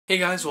Hey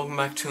guys, welcome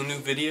back to a new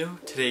video.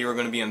 Today we're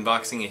going to be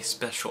unboxing a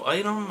special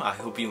item. I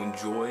hope you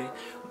enjoy.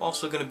 I'm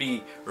also going to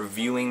be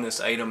reviewing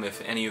this item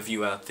if any of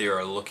you out there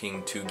are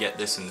looking to get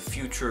this in the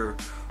future,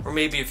 or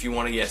maybe if you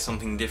want to get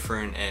something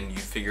different and you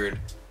figured,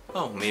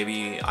 oh,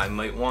 maybe I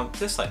might want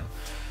this item.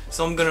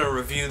 So I'm going to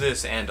review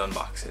this and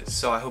unbox it.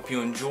 So I hope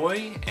you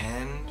enjoy,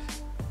 and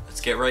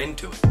let's get right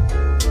into it.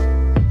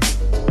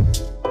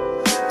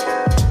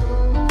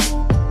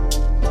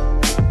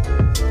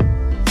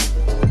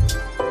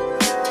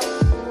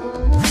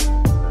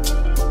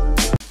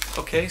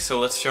 Okay, so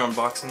let's start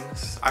unboxing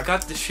this. I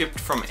got this shipped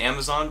from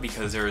Amazon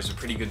because there is a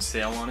pretty good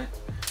sale on it.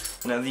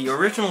 Now the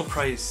original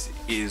price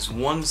is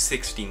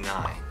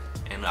 $169,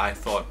 and I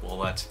thought, well,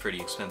 that's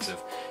pretty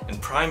expensive. And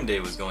Prime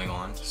Day was going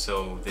on,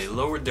 so they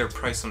lowered their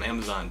price on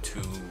Amazon to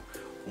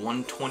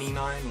 $129,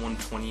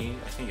 $128.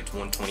 I think it's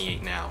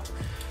 $128 now.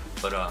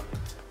 But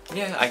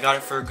yeah, I got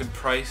it for a good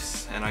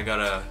price, and I got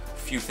a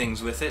few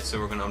things with it, so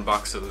we're gonna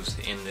unbox those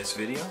in this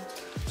video.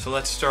 So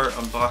let's start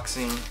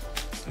unboxing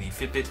the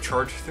Fitbit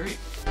Charge 3.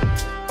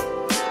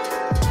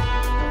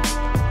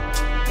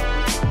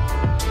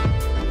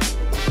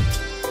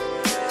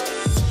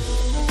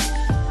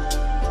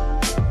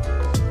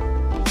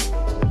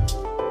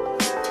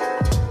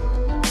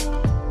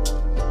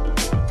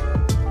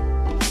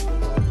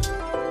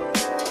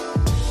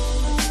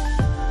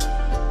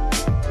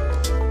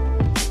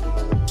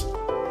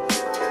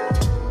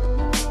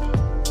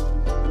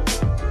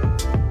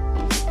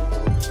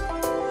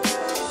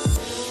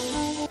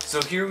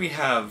 So here we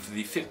have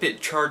the Fitbit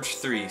Charge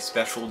 3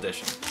 Special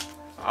Edition.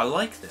 I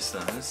like this though.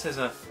 This is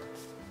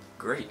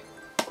great.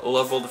 I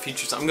love all the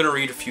features. I'm going to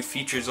read a few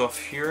features off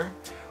here.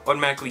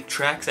 Automatically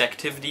tracks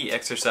activity,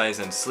 exercise,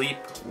 and sleep,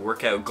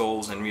 workout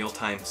goals, and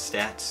real-time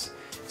stats.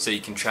 So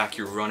you can track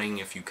your running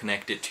if you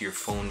connect it to your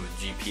phone with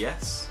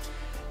GPS.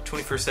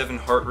 24/7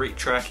 heart rate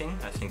tracking.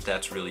 I think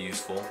that's really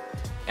useful.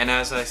 And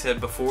as I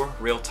said before,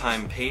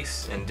 real-time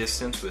pace and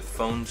distance with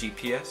phone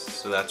GPS.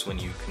 So that's when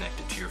you connect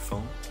it to your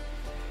phone.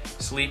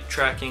 Sleep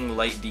tracking,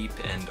 light deep,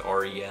 and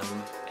REM,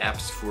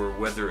 apps for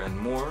weather and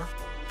more.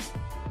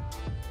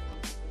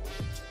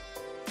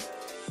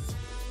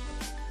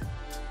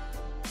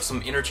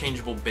 Some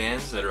interchangeable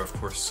bands that are of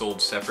course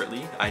sold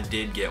separately. I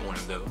did get one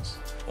of those.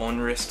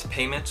 On-wrist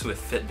payments with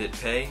Fitbit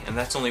Pay, and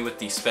that's only with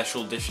the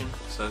special edition,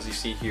 so as you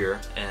see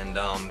here. And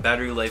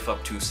battery life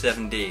up to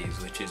 7 days,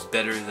 which is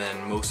better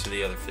than most of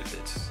the other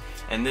Fitbits.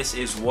 And this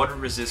is water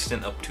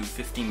resistant up to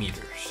 50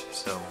 meters,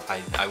 so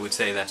I would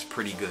say that's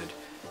pretty good.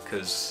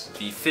 Because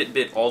the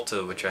Fitbit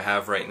Alta, which I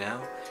have right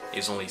now,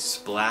 is only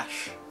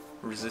splash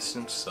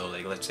resistance. So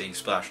like, let's say you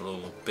splash a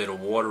little bit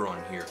of water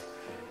on here,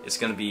 it's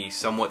going to be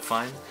somewhat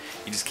fine.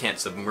 You just can't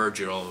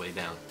submerge it all the way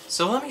down.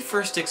 So let me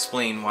first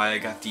explain why I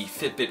got the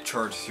Fitbit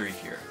Charge 3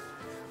 here.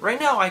 Right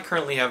now I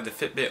currently have the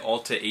Fitbit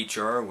Alta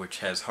HR, which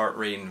has heart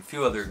rate and a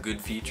few other good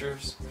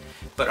features.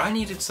 But I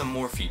needed some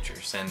more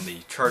features, and the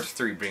Charge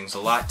 3 brings a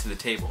lot to the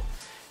table.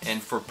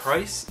 And for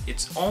price,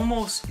 it's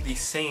almost the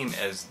same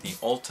as the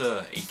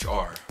Alta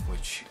HR,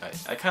 which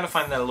I kind of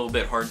find that a little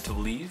bit hard to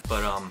believe,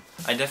 but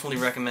I definitely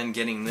recommend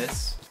getting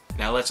this.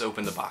 Now let's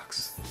open the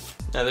box.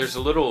 Now there's a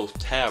little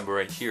tab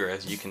right here,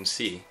 as you can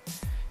see,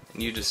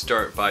 and you just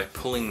start by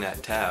pulling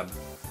that tab,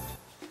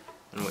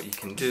 and what you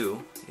can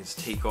do is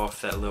take off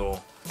that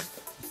little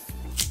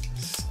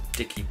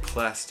sticky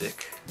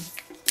plastic.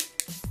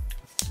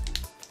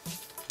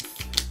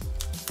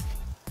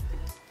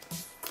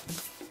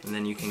 And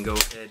then you can go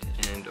ahead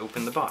and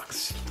open the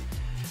box.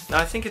 Now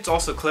I think it's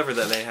also clever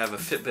that they have a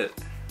Fitbit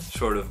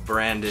sort of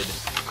branded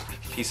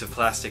piece of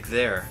plastic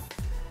there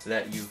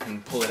that you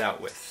can pull it out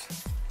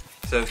with.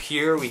 So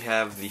here we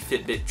have the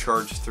Fitbit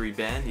Charge 3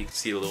 band. You can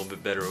see it a little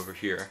bit better over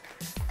here.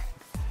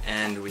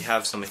 And we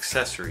have some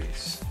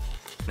accessories.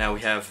 Now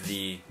we have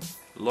the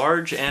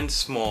large and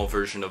small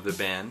version of the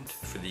band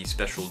for the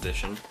special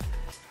edition.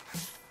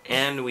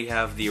 And we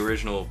have the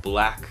original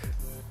black,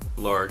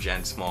 large,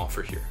 and small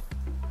for here.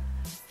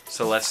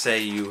 So let's say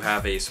you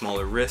have a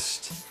smaller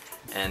wrist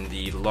and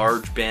the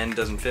large band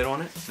doesn't fit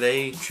on it.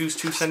 They choose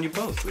to send you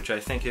both, which I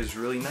think is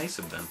really nice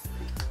of them.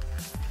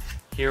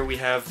 Here we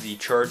have the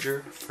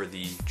charger for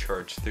the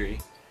Charge 3.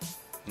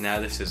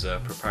 Now this is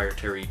a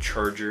proprietary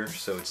charger,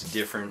 so it's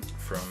different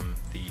from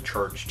the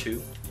Charge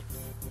 2.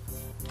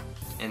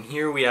 And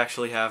here we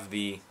actually have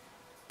the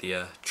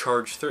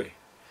Charge 3.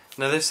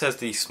 Now this has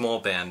the small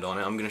band on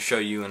it. I'm going to show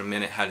you in a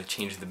minute how to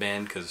change the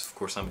band, because of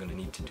course I'm going to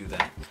need to do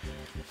that.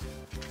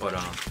 But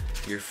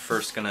you're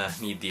first going to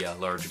need the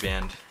large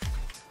band.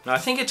 Now I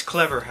think it's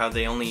clever how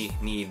they only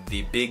need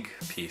the big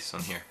piece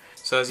on here.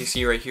 So as you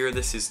see right here,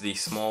 this is the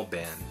small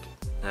band.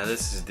 Now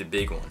this is the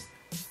big one.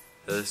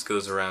 So this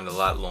goes around a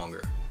lot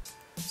longer.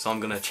 So I'm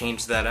going to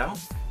change that out.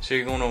 So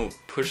you're going to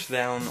push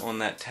down on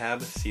that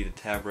tab. See the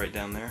tab right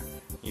down there?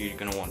 You're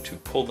going to want to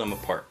pull them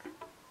apart.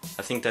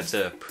 I think that's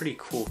a pretty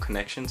cool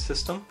connection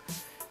system,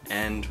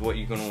 and what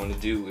you're going to want to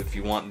do if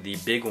you want the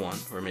big one,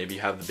 or maybe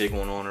you have the big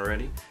one on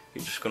already,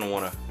 you're just going to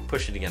want to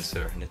push it against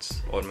there and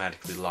it's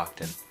automatically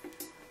locked in.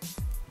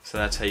 So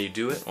that's how you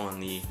do it on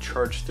the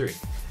Charge 3.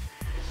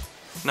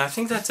 Now I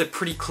think that's a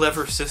pretty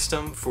clever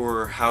system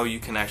for how you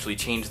can actually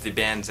change the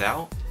bands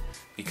out,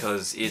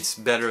 because it's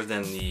better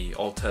than the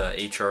Ulta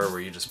HR where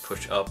you just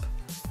push up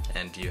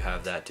and you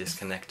have that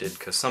disconnected,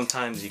 because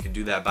sometimes you can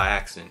do that by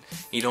accident.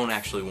 You don't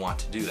actually want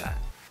to do that.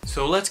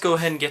 So let's go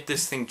ahead and get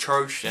this thing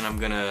charged, and I'm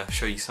gonna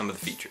show you some of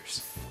the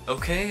features.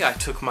 Okay, I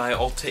took my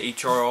Ulta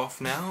HR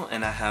off now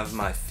and I have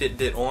my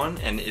Fitbit on,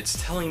 and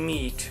it's telling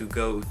me to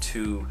go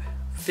to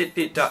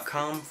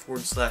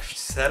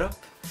fitbit.com/setup.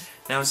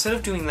 Now instead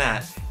of doing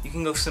that, you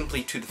can go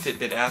simply to the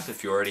Fitbit app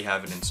if you already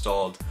have it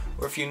installed,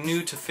 or if you're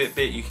new to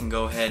Fitbit, you can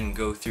go ahead and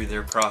go through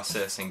their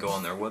process and go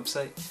on their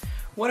website.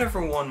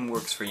 Whatever one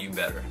works for you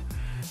better.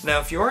 Now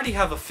if you already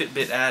have a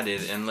Fitbit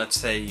added, and let's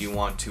say you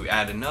want to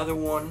add another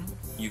one,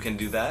 you can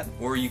do that,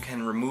 or you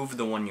can remove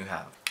the one you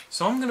have.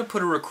 So I'm going to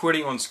put a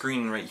recording on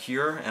screen right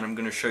here, and I'm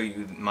going to show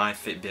you my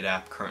Fitbit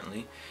app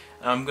currently.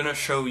 I'm going to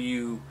show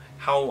you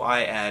how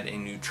I add a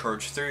new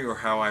Charge 3, or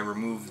how I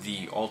remove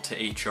the Ulta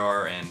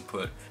HR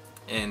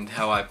and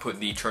how I put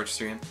the Charge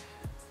 3 in.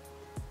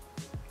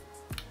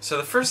 So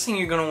the first thing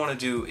you're going to want to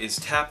do is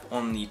tap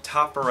on the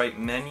top right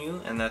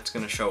menu, and that's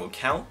going to show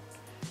account.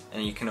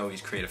 And you can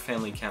always create a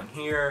family account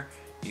here.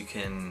 You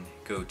can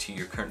go to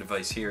your current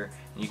device here,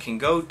 and you can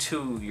go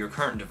to your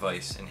current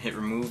device and hit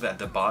remove at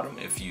the bottom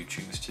if you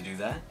choose to do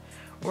that.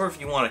 Or if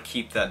you want to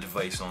keep that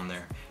device on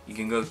there, you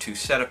can go to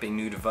set up a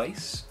new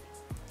device,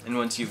 and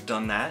once you've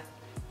done that,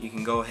 you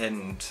can go ahead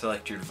and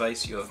select your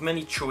device. You have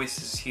many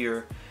choices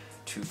here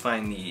to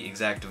find the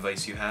exact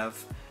device you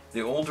have.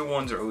 The older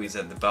ones are always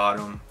at the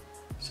bottom,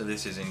 so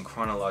this is in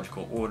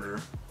chronological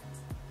order,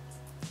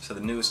 so the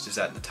newest is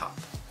at the top.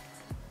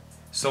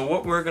 So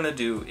what we're going to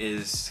do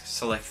is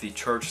select the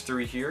Charge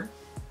 3 here,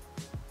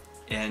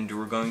 and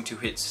we're going to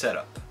hit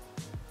setup.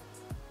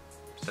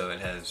 So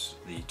it has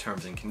the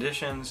terms and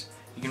conditions,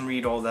 you can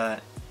read all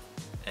that,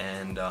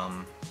 and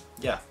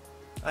yeah,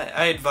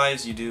 I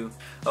advise you do.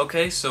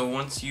 Okay, so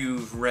once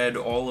you've read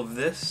all of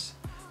this,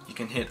 you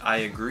can hit I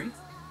agree,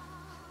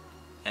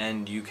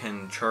 and you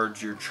can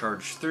charge your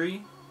Charge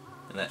 3,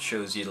 and that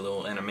shows you the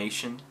little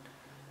animation,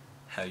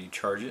 how you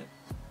charge it.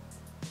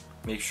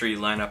 Make sure you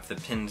line up the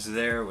pins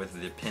there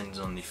with the pins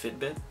on the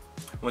Fitbit.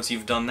 Once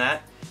you've done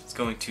that, it's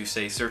going to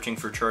say searching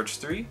for Charge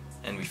 3,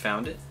 and we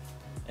found it.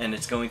 And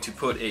it's going to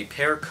put a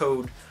pair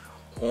code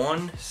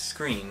on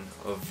screen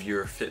of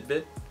your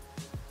Fitbit.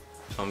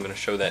 So I'm going to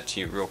show that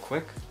to you real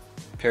quick.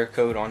 Pair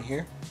code on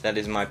here. That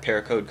is my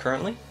pair code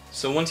currently.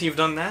 So once you've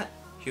done that,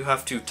 you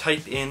have to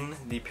type in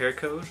the pair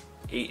code,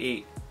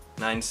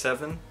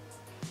 8897.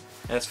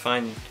 That's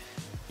fine.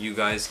 You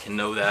guys can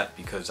know that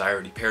because I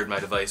already paired my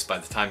device by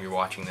the time you're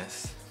watching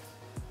this.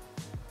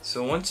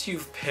 So once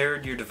you've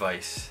paired your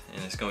device,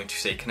 and it's going to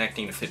say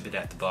connecting to Fitbit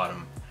at the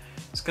bottom,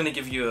 it's going to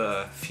give you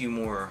a few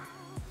more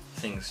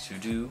things to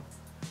do,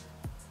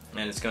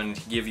 and it's going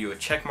to give you a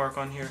check mark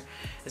on here.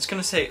 It's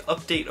going to say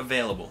update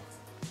available.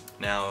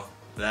 Now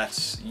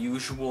that's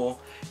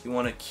usual. You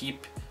want to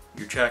keep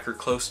your tracker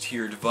close to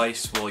your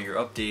device while you're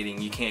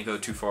updating. You can't go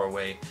too far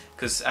away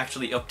because it's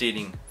actually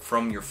updating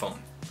from your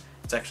phone.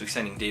 It's actually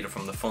sending data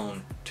from the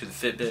phone to the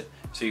Fitbit,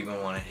 so you're going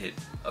to want to hit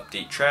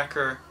update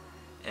tracker,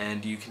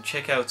 and you can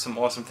check out some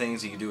awesome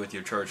things you can do with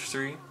your Charge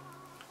 3.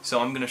 So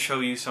I'm going to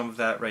show you some of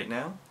that right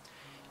now.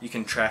 You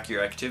can track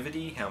your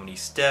activity, how many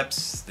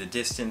steps, the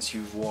distance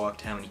you've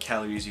walked, how many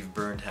calories you've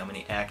burned, how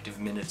many active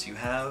minutes you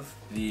have,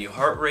 the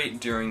heart rate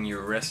during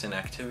your rest and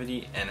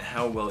activity, and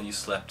how well you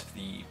slept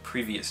the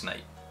previous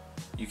night.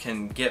 You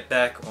can get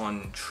back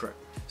on track.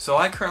 So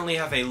I currently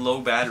have a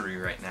low battery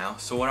right now,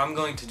 so what I'm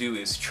going to do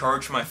is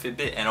charge my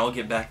Fitbit, and I'll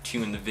get back to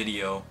you in the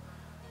video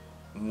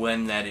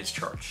when that is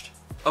charged.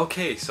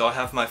 Okay, so I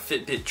have my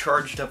Fitbit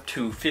charged up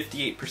to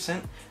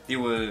 58%.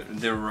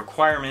 The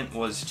requirement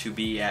was to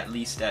be at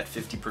least at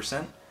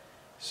 50%,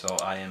 so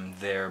I am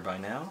there by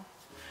now.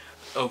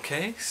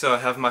 Okay, so I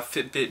have my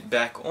Fitbit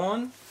back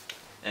on,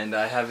 and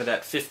I have it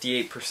at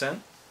 58%.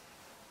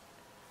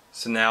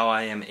 So now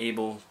I am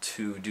able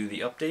to do the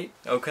update.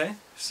 Okay,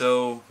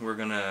 so we're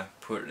gonna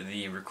put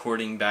the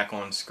recording back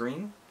on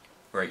screen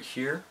right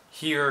here.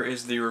 Here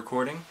is the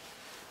recording.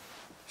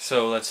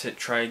 So let's hit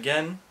try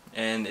again,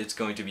 and it's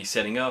going to be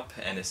setting up,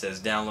 and it says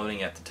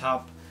downloading at the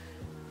top.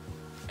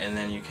 And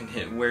then you can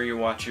hit where you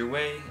watch your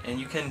way, and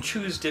you can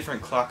choose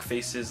different clock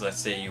faces. Let's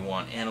say you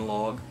want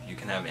analog. You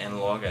can have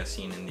analog as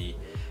seen in the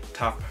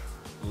top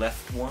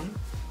left one.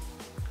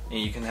 And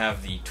you can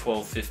have the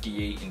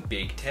 1258 in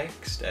big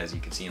text, as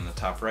you can see in the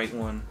top right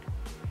one.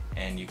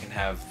 And you can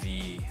have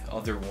the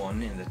other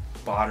one in the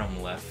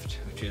bottom left,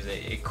 which is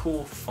a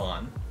cool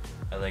font.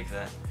 I like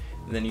that.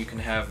 And then you can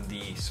have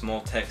the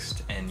small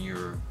text and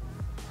your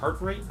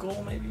heart rate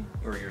goal maybe,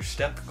 or your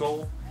step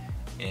goal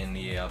in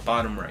the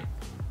bottom right.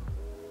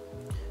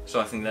 So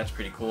I think that's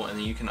pretty cool. And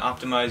then you can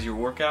optimize your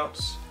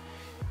workouts.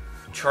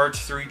 Charge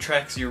 3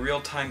 tracks your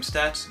real-time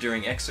stats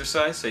during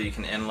exercise, so you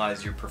can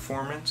analyze your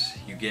performance.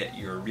 You get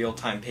your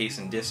real-time pace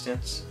and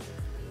distance.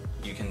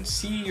 You can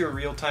see your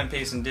real-time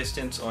pace and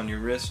distance on your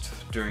wrist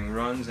during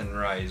runs and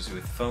rides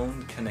with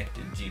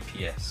phone-connected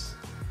GPS.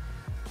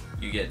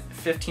 You get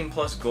 15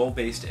 plus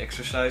goal-based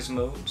exercise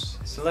modes.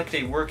 Select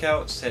a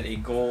workout, set a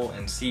goal,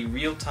 and see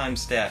real-time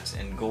stats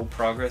and goal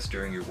progress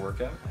during your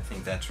workout. I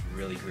think that's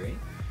really great.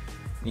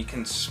 You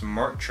can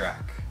smart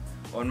track.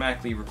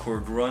 Automatically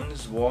record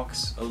runs,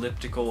 walks,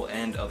 elliptical,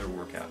 and other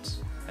workouts.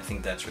 I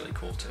think that's really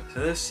cool too.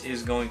 So this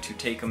is going to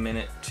take a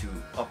minute to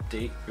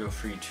update. Feel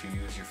free to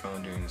use your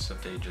phone during this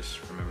update. Just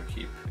remember to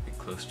keep it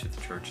close to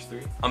the Charge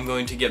 3. I'm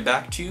going to get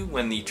back to you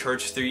when the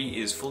Charge 3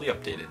 is fully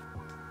updated.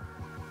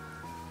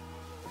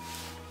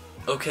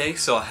 Okay,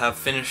 so I have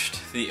finished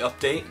the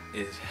update.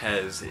 It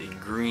has a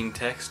green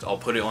text. I'll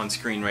put it on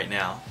screen right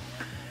now.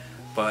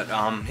 But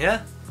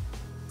yeah,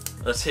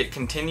 let's hit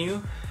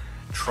continue.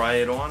 Try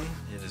it on.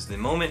 It is the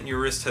moment your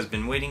wrist has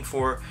been waiting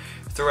for.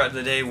 Throughout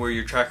the day, wear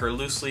your tracker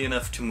loosely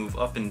enough to move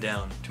up and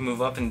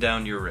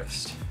down your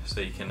wrist. So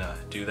you can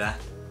do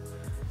that.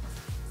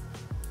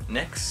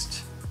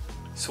 Next,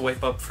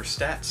 swipe up for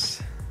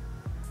stats.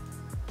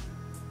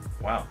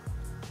 Wow.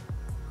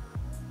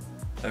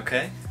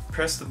 Okay,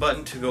 press the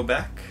button to go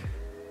back.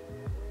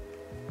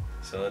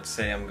 So let's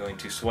say I'm going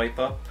to swipe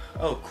up.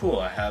 Oh cool,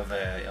 I have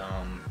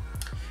a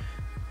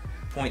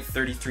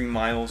 0.33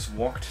 miles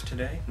walked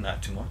today,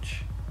 not too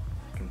much.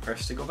 I can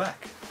press to go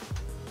back.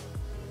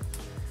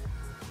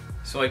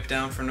 Swipe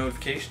down for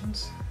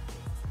notifications.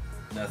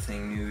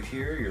 Nothing new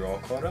here, you're all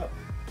caught up.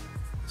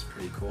 It's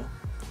pretty cool.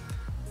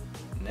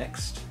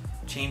 Next,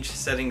 change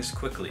settings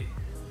quickly.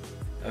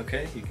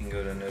 Okay, you can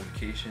go to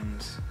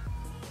notifications,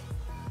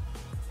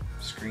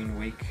 screen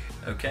wake,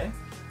 okay.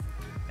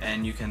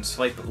 And you can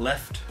swipe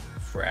left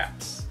for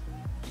apps.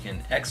 You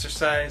can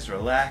exercise,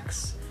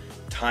 relax,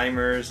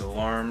 timers,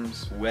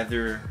 alarms,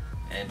 weather,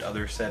 and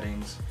other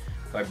settings,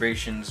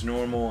 vibrations,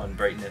 normal, and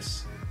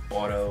brightness,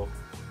 auto.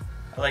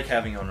 I like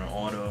having on an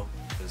auto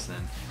because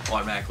then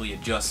automatically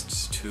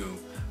adjusts to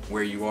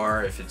where you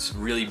are. If it's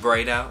really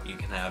bright out, you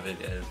can have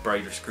it at a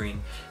brighter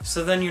screen.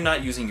 So then you're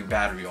not using your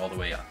battery all the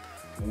way up.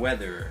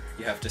 Weather,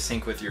 you have to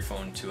sync with your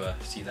phone to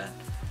see that.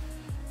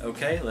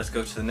 Okay, let's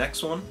go to the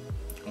next one.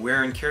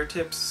 Wear and care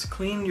tips.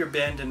 Clean your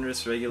band and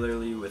wrist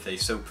regularly with a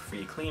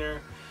soap-free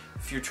cleaner.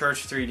 If your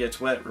Charge 3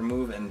 gets wet,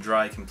 remove and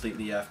dry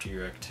completely after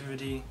your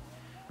activity.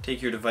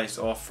 Take your device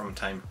off from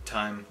time to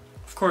time.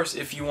 Of course,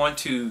 if you want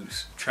to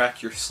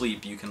track your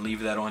sleep, you can leave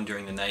that on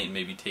during the night and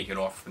maybe take it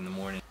off in the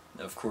morning.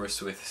 Of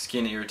course, with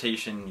skin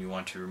irritation, you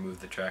want to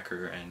remove the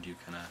tracker, and you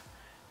can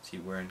see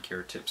wear and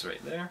care tips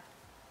right there.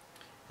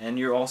 And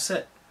you're all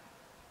set.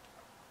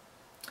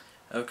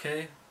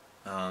 Okay,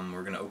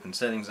 we're going to open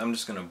settings. I'm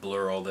just going to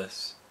blur all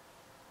this.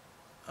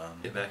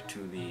 Get back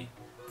to the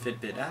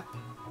Fitbit app.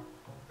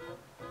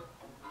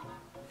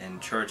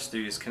 And Charge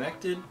 3 is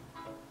connected.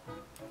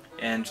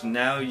 And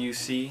now you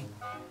see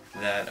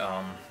that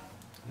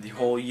the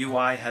whole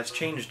UI has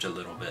changed a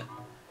little bit.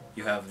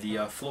 You have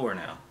the floor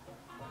now.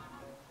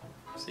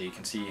 So you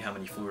can see how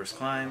many floors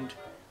climbed.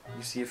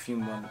 You see a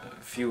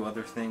few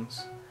other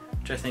things,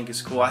 which I think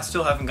is cool. I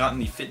still haven't gotten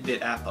the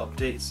Fitbit app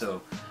update,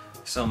 so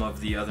some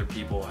of the other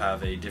people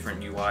have a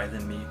different UI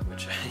than me,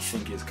 which I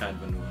think is kind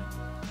of annoying.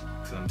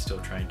 Because I'm still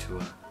trying to,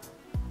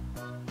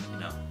 you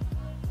know,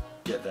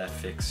 get that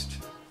fixed.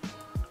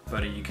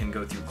 But you can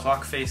go through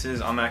clock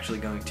faces. I'm actually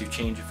going to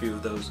change a few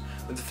of those.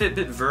 With the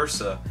Fitbit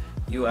Versa,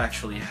 you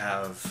actually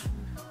have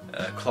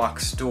a clock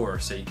store,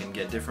 so you can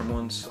get different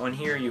ones. On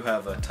here you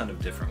have a ton of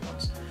different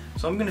ones.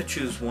 So I'm going to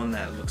choose one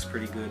that looks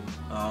pretty good.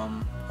 I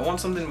want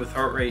something with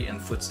heart rate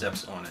and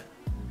footsteps on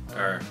it.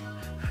 Or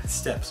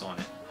steps on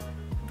it.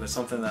 But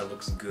something that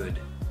looks good.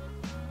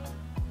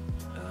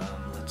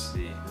 Let's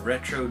see.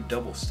 Retro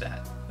double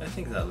stat. I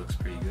think that looks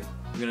pretty good.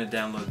 We're going to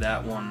download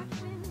that one,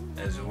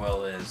 as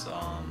well as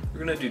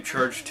we're going to do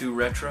Charge 2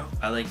 Retro.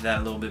 I like that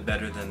a little bit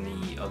better than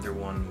the other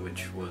one,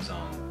 which was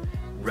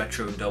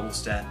Retro double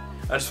stat.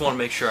 I just want to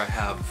make sure I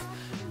have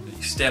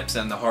the steps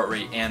and the heart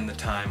rate and the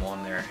time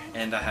on there,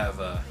 and I have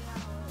the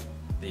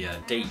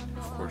date,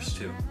 of course,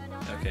 too.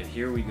 Okay,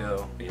 here we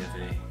go. We have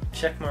a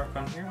check mark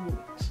on here. Ooh,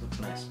 this looks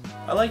nice.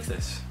 I like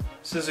this.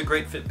 This is a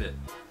great Fitbit.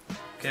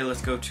 Okay,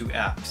 let's go to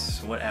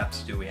apps. What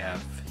apps do we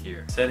have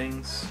here?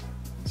 Settings,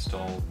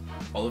 installed.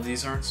 All of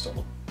these are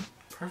installed.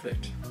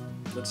 Perfect.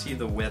 Let's see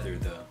the weather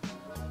though.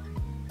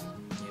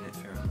 Unit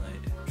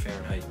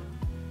Fahrenheit.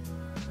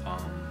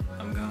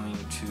 I'm going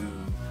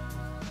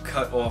to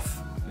cut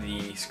off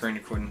the screen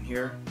recording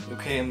here.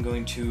 Okay, I'm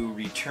going to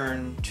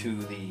return to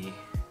the...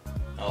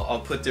 I'll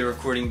put the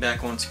recording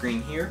back on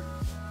screen here.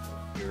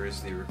 Here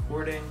is the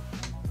recording.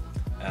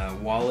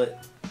 Wallet.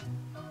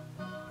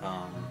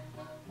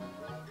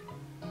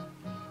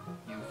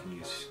 You can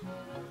use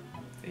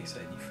Face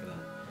ID for that.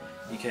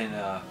 You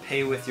can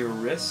pay with your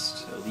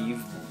wrist,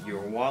 leave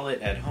your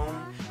wallet at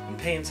home, and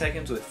pay in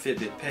seconds with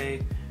Fitbit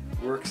Pay.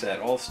 Works at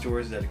all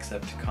stores that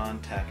accept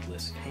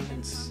contactless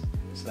payments.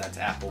 So that's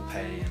Apple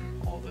Pay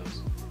and all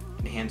those.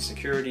 Enhanced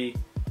security.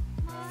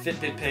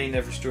 Fitbit Pay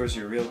never stores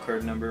your real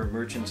card number.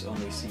 Merchants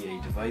only see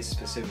a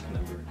device-specific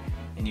number,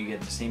 and you get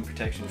the same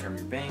protection from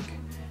your bank.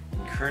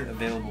 In current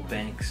available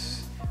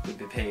banks,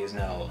 Fitbit Pay is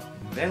now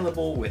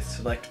available with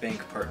select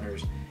bank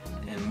partners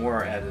and more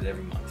are added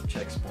every month.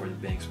 Check supported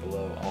banks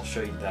below. I'll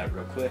show you that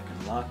real quick,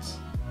 and lots,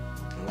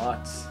 and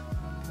lots,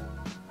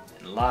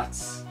 and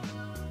lots,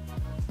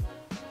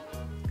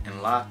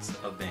 and lots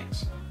of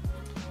banks.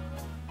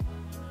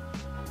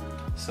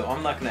 So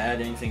I'm not going to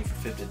add anything for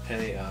Fitbit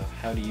Pay,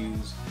 how to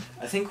use.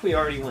 I think we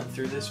already went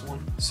through this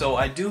one. So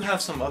I do have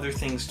some other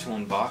things to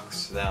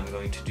unbox that I'm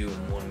going to do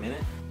in 1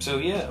 minute. So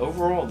yeah,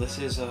 overall this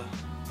is a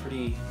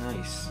pretty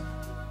nice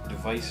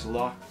device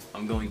lock.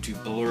 I'm going to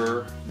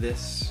blur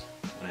this.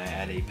 When I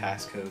add a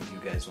passcode, you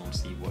guys won't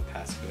see what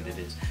passcode it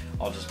is.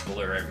 I'll just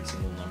blur every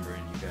single number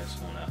and you guys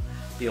won't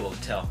be able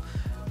to tell.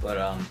 But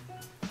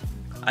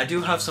I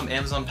do have some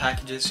Amazon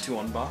packages to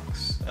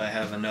unbox. I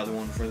have another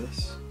one for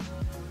this.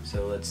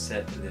 So let's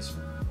set this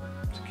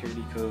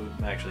security code.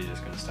 I'm actually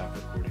just going to stop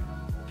recording.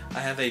 I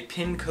have a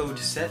pin code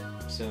set,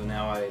 so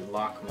now I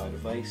lock my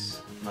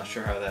device. I'm not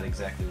sure how that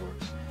exactly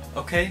works.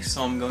 Okay,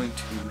 so I'm going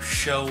to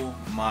show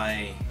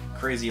my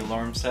crazy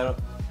alarm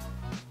setup.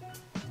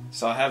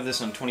 So I have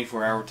this on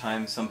 24-hour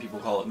time. Some people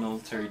call it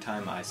military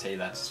time. I say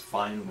that's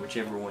fine,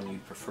 whichever one you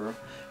prefer.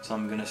 So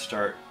I'm going to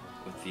start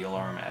with the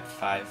alarm at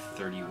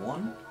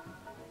 5:31.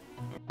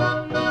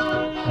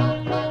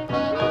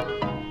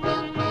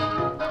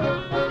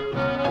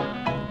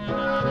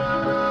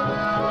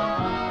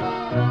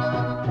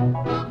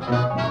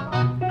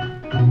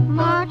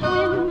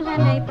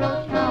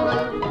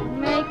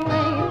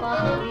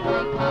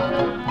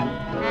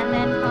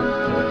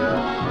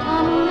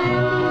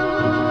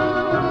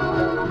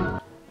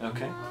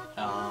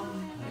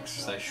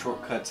 Exercise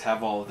shortcuts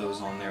have all of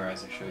those on there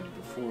as I showed you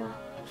before.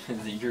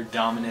 Your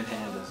dominant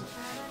hand is.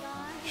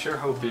 Sure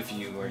hope if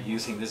you are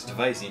using this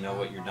device you know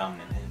what your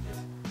dominant hand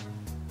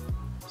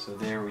is. So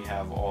there we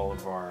have all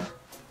of our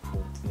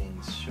cool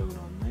things showed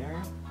on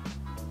there.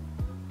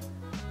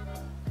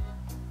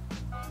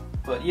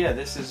 But yeah,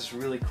 this is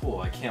really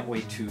cool. I can't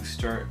wait to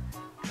start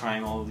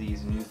trying all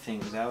these new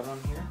things out on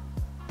here.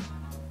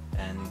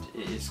 And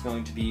it's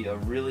going to be a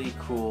really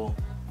cool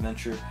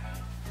venture.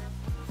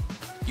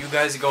 You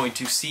guys are going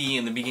to see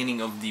in the beginning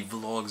of the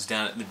vlogs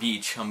down at the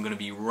beach, I'm going to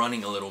be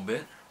running a little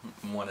bit.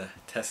 I want to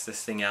test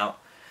this thing out,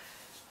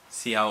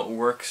 see how it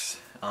works.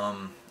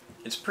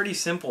 It's pretty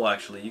simple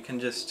actually. You can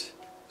just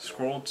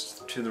scroll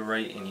to the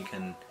right and you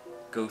can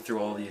go through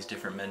all these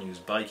different menus: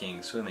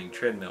 biking, swimming,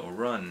 treadmill,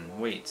 run,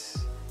 weights,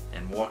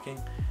 and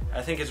walking.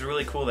 I think it's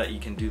really cool that you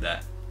can do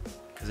that,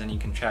 because then you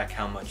can track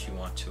how much you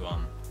want to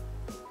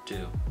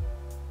do.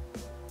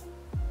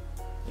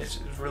 It's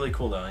really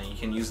cool though, and you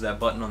can use that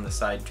button on the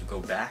side to go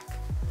back.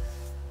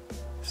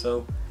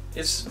 So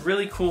it's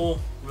really cool,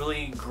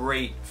 really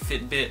great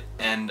Fitbit,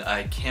 and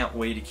I can't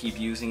wait to keep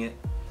using it.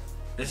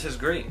 This is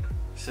great.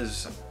 This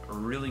is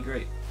really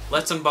great.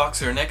 Let's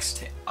unbox our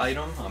next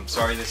item. I'm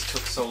sorry this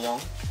took so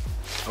long.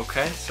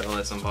 Okay, so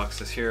let's unbox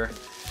this here.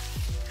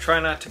 Try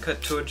not to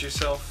cut towards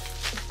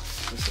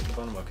yourself. Is this at the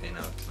bottom? Okay, no,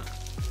 it's not.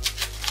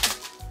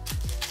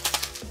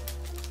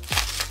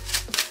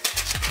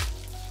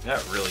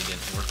 That really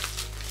didn't work.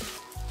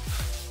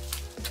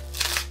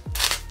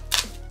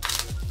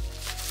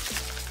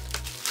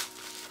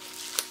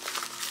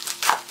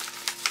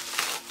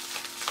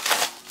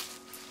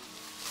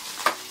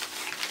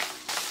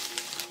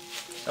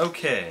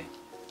 Okay,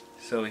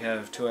 so we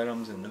have 2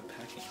 items and no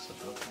packing, so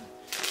okay.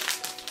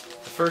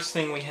 The first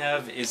thing we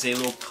have is a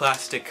little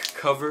plastic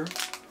cover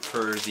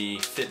for the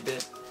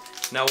Fitbit.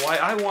 Now why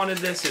I wanted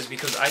this is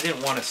because I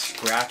didn't want to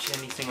scratch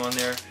anything on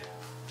there.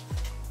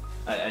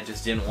 I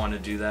just didn't want to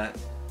do that.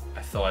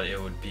 I thought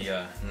it would be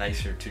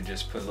nicer to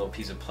just put a little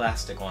piece of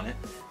plastic on it.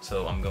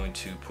 So I'm going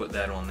to put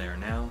that on there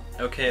now.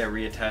 Okay, I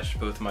reattached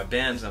both my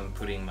bands. I'm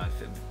putting my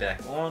Fitbit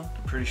back on.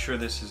 I'm pretty sure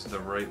this is the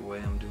right way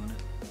I'm doing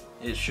it.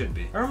 It should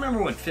be. I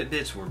remember when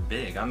Fitbits were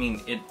big. I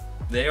mean,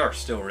 they are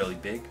still really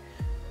big.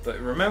 But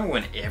remember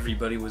when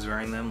everybody was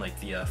wearing them, like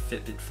the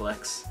Fitbit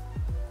Flex?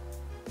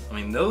 I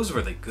mean, those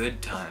were the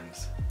good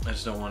times. I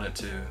just don't want it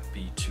to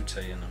be too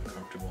tight and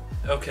uncomfortable.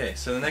 Okay,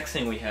 so the next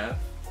thing we have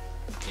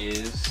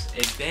is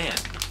a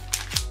band.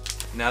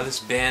 Now this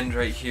band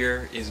right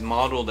here is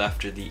modeled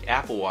after the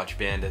Apple Watch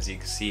band. As you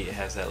can see, it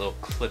has that little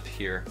clip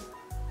here.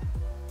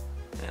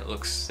 And it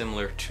looks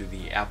similar to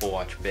the Apple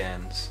Watch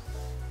bands.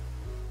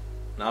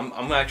 Now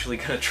I'm actually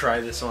going to try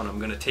this on. I'm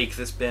going to take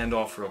this band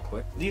off real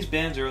quick. These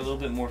bands are a little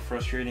bit more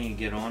frustrating to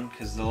get on,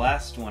 because the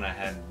last one I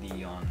had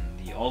on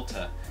the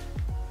Ulta,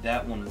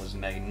 that one was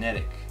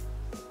magnetic.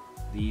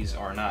 These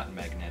are not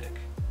magnetic.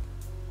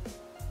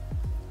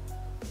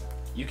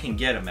 You can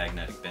get a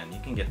magnetic band. You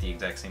can get the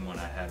exact same one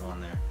I had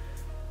on there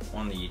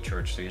on the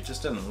eCharge, so it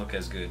just doesn't look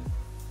as good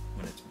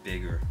when it's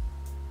bigger.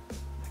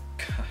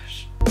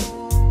 Gosh.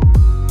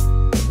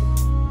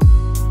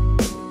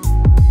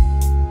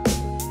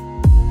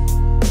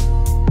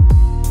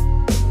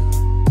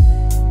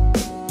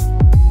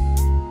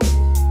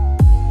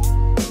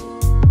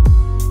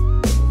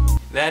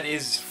 That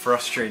is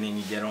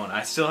frustrating to get on.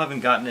 I still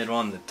haven't gotten it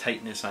on the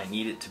tightness I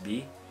need it to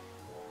be.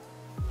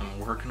 I'm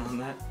working on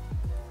that.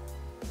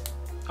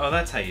 Oh,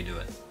 that's how you do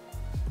it.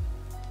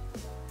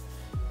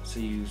 So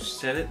you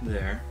set it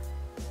there,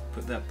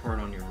 put that part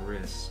on your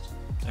wrist,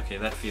 Okay,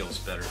 that feels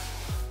better.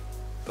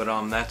 But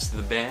that's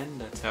the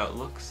band, that's how it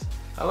looks.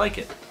 I like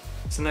it.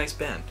 It's a nice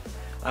band.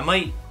 I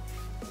might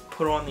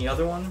put on the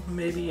other one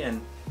maybe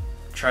and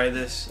try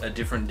this a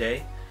different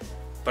day.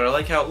 But I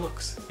like how it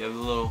looks. You have a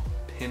little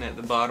pin at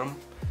the bottom.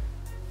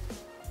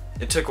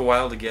 It took a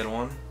while to get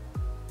on.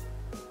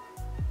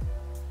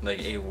 Like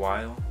a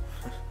while.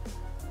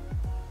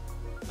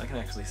 I can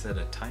actually set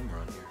a timer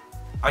on here.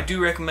 I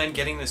do recommend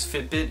getting this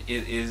Fitbit.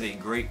 It is a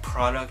great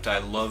product. I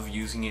love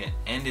using it,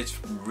 and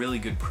it's really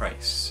good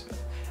price.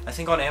 I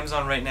think on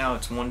Amazon right now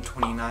it's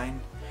 $129,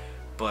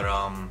 but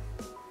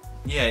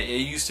yeah,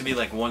 it used to be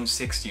like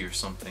 $160 or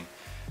something.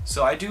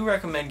 So I do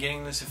recommend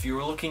getting this if you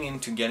were looking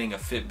into getting a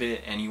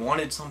Fitbit and you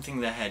wanted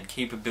something that had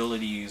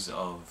capabilities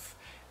of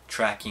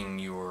tracking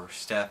your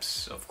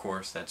steps. Of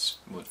course, that's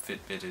what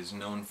Fitbit is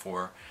known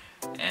for.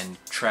 And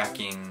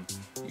tracking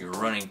your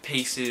running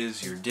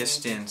paces, your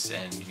distance,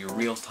 and your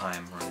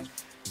real-time running.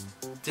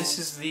 This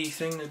is the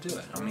thing to do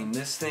it. I mean,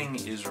 this thing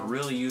is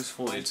really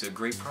useful. It's a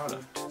great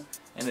product,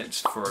 and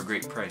it's for a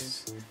great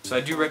price. So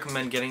I do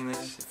recommend getting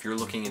this. If you're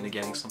looking into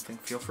getting something,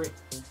 feel free.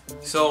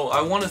 So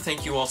I want to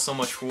thank you all so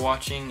much for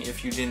watching.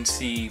 If you didn't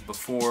see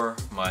before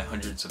my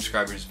 100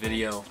 subscribers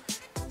video,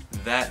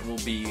 that will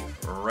be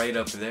right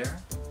up there.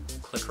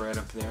 Click right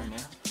up there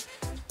now.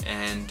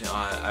 And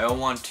I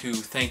want to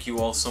thank you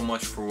all so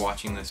much for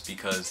watching this,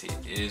 because it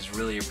is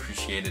really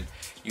appreciated.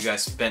 You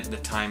guys spent the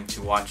time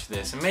to watch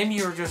this, and maybe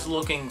you're just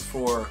looking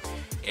for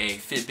a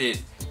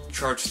Fitbit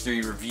Charge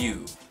 3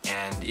 review,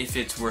 and if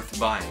it's worth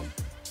buying.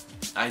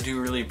 I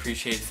do really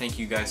appreciate it. Thank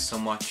you guys so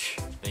much.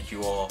 Thank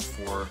you all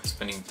for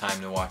spending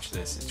time to watch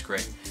this. It's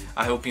great.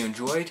 I hope you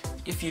enjoyed.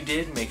 If you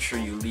did, make sure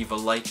you leave a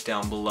like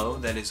down below.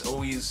 That is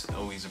always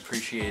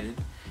appreciated.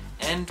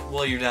 And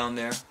while you're down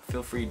there,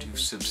 feel free to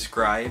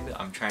subscribe.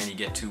 I'm trying to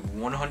get to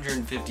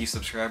 150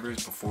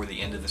 subscribers before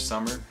the end of the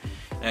summer.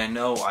 And I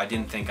know I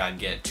didn't think I'd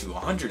get to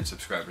 100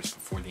 subscribers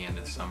before the end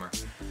of the summer,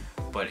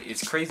 but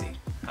it's crazy.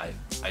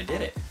 I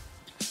did it.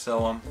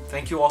 So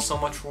thank you all so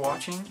much for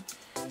watching,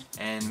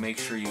 and make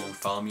sure you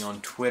follow me on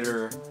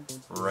Twitter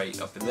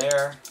right up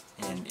there,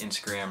 and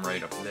Instagram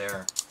right up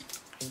there.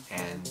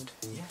 And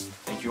yeah,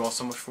 thank you all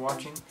so much for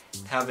watching.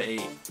 Have a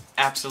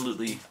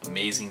absolutely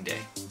amazing day.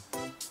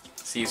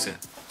 See you soon.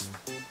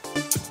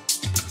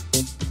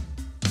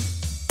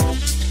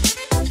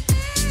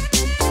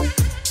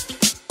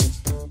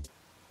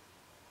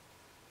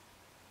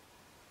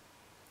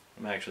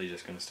 I'm actually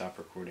just going to stop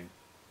recording.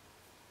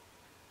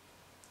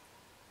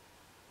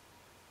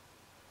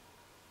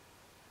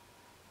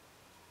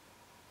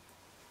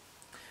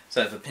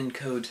 So I have a pin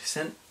code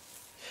sent.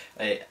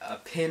 A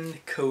pin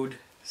code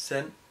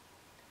sent.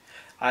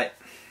 I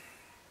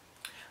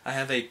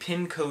have a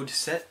pin code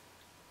set.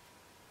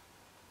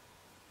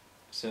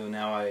 So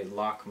now I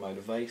lock my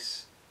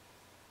device.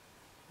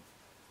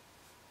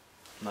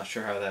 I'm not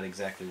sure how that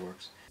exactly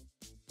works.